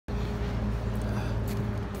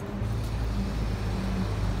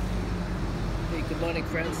morning,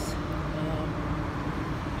 friends.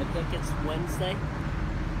 I think it's Wednesday.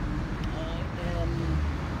 I am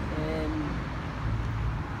in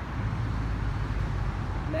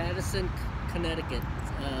Madison, Connecticut,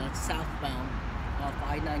 southbound off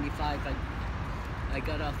I-95. I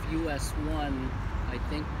got off US 1. I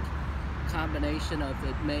think combination of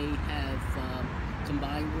it may have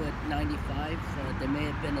combined with 95. There may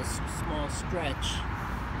have been a small stretch,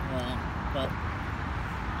 but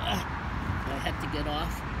I had to get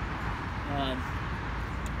off.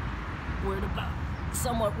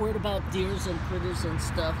 Somewhat worried about deers and critters and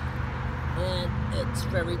stuff, and it's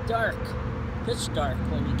very dark, pitch dark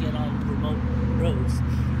when you get on remote roads.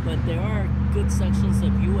 But there are good sections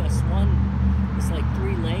of US 1. It's like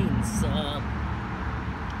 3 lanes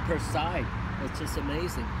per side. It's just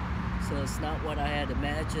amazing. So it's not what I had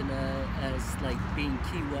imagined as like being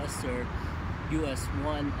Key West or US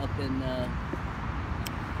 1 up in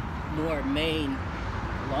more Maine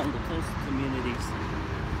along the coastal communities.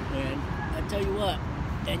 And I tell you what,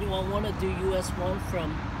 anyone want to do US 1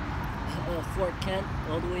 from Fort Kent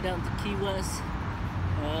all the way down to Key West,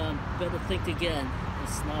 better think again.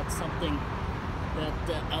 It's not something that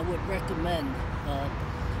I would recommend,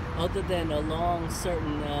 other than along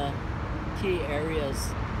certain key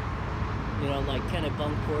areas, you know, like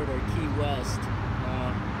Kennebunkport or Key West,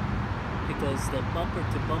 because the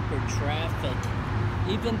bumper-to-bumper traffic,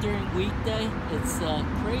 even during weekday, it's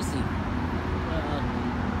crazy.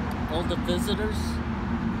 All the visitors.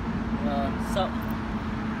 So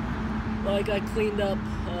I got cleaned up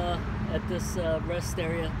at this rest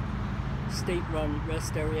area, state-run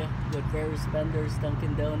rest area with various vendors.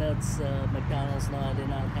 Dunkin' Donuts, McDonald's, no, I did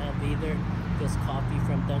not have either. Just coffee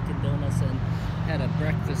from Dunkin' Donuts, and had a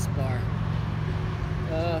breakfast bar.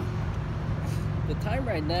 The time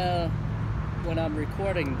right now when I'm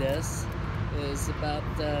recording this is about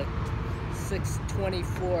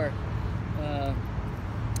 6:24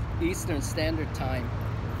 Eastern Standard Time.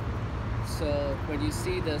 So when you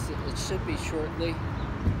see this, it should be shortly.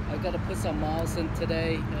 I got to put some miles in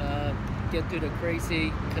today, get through the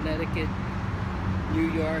crazy Connecticut,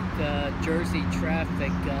 New York, Jersey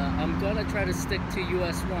traffic. I'm going to try to stick to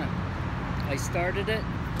US 1. I started it,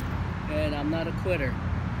 and I'm not a quitter.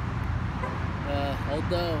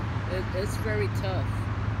 Although it's very tough,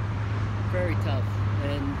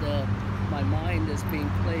 and my mind is being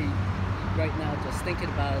played right now just thinking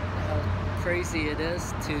about how crazy it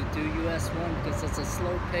is to do US 1, because it's a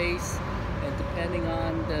slow pace, and depending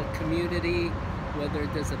on the community, whether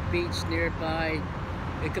there's a beach nearby,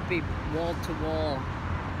 it could be wall to wall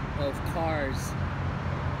of cars,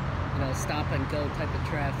 you know, stop and go type of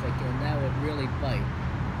traffic, and that would really bite.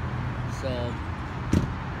 So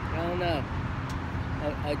I don't know.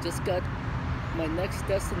 I just got my next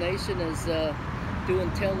destination is doing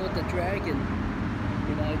Tail of the Dragon.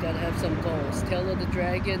 You know, I gotta have some goals. Tail of the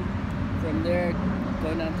Dragon, from there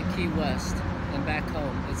going down to Key West and back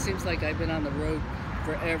home. It seems like I've been on the road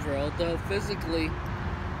forever, although physically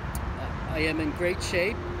I am in great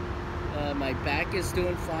shape. My back is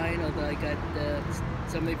doing fine, although I got,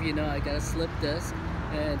 some of you know, I got a slip disc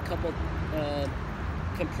and a couple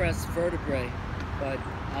compressed vertebrae, but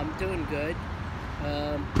I'm doing good.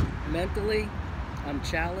 Mentally, I'm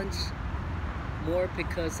challenged more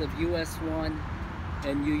because of US 1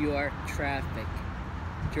 and New York traffic,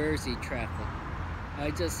 Jersey traffic.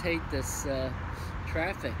 I just hate this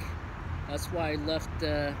traffic. That's why I left,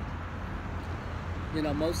 you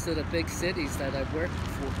know, most of the big cities that I worked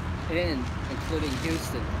in, including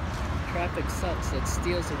Houston. Traffic sucks. It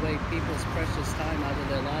steals away people's precious time out of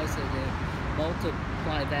their lives, and you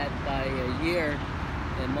multiply that by a year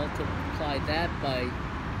and multiply that by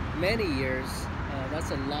many years.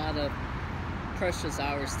 That's a lot of precious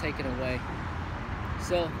hours taken away.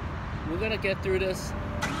 So we're gonna get through this.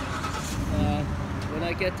 When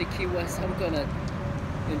I get to Key West, I'm gonna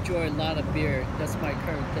enjoy a lot of beer. That's my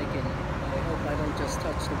current thinking. I hope I don't just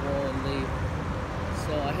touch the wall and leave.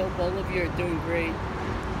 So I hope all of you are doing great.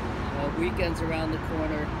 Weekend's around the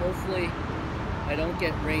corner. Hopefully I don't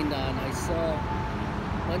get rained on. I saw a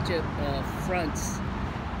bunch of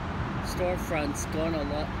storefronts going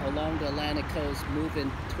along the Atlantic coast,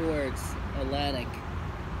 moving towards Atlantic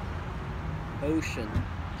Ocean.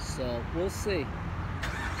 So we'll see.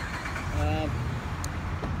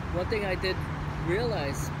 One thing I did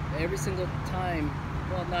realize every single time,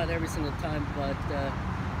 well, not every single time, but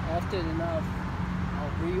often enough,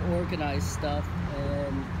 I'll reorganize stuff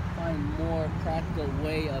and find more practical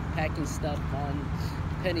way of packing stuff on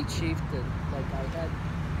Penny Chieftain. Like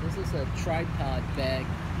this is a tripod bag.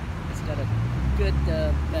 It's got a good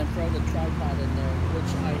Manfrotto tripod in there,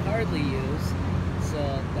 which I hardly use.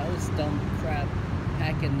 that was dumb crap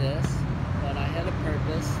packing this, but I had a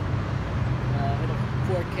purpose. I had a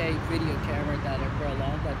 4K video camera that I brought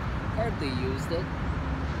along, but hardly used it.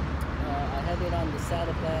 I had it on the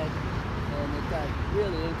saddlebag, and it got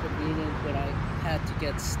really inconvenient when I had to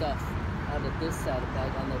get stuff out of this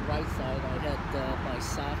saddlebag. On the right side, I had my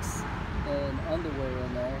socks and underwear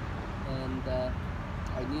in there, and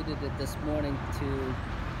I needed it this morning to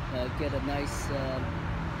get a nice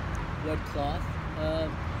wet cloth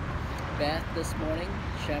bath this morning.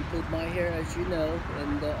 Shampooed my hair, as you know,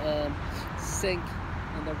 in the sink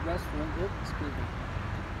in the restroom. Oops, excuse me.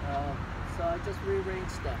 So I just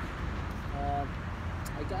rearranged stuff.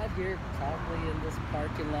 I got here probably in this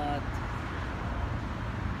parking lot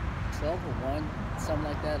 12 or 1, something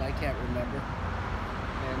like that. I can't remember.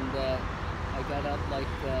 And I got up like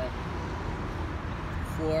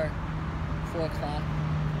 4 o'clock,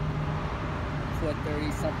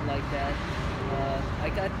 4:30, something like that. I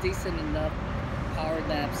got decent enough power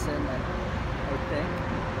naps in, I think.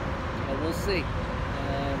 We'll see.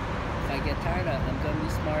 If I get tired, I'm going to be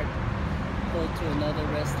smart, pull to another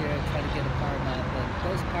rest area, try to get a power nap. But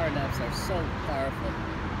those power naps are so powerful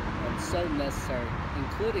and so necessary,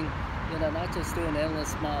 including, not just doing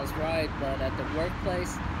endless miles ride, but at the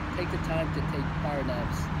workplace, take the time to take power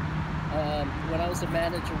naps. When I was a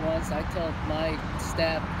manager once, I told my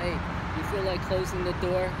staff, hey, you feel like closing the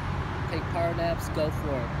door, take power naps, go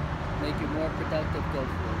for it. Make you more productive, go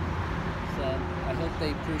for it. So I hope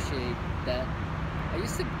they appreciate that. I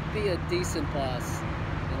used to be a decent boss. I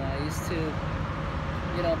used to,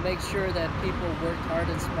 make sure that people worked hard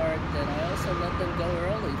and smart, and I also let them go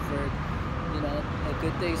early for, a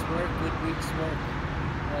good day's work, good week's work.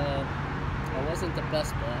 I wasn't the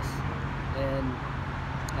best boss, and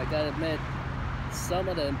I gotta admit, some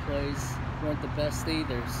of the employees weren't the best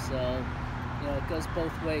either, so, it goes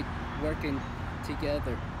both ways, working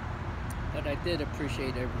together. But I did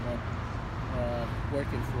appreciate everyone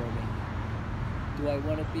working for me. Do I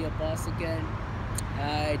want to be a boss again?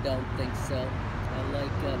 I don't think so. I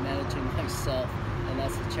like managing myself, and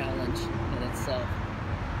that's a challenge in itself.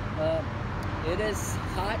 It is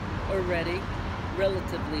hot already,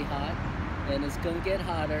 relatively hot, and it's going to get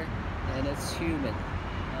hotter, and it's humid.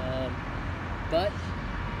 But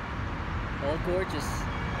all gorgeous.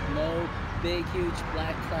 No big, huge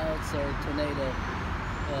black clouds or tornado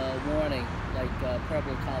warning like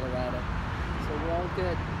Pueblo, Colorado. So we're all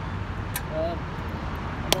good. I'm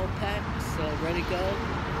all packed, so ready to go.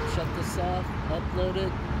 Shut this off, upload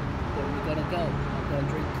it, then we're gonna go. I'm gonna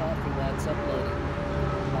drink coffee while it's uploading.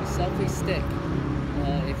 My selfie stick.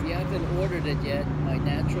 If you haven't ordered it yet, my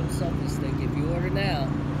natural selfie stick, if you order now,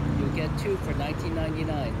 you'll get 2 for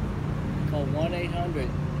 $19.99. Call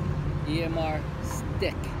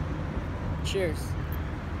 1-800-EMR-STICK. Cheers.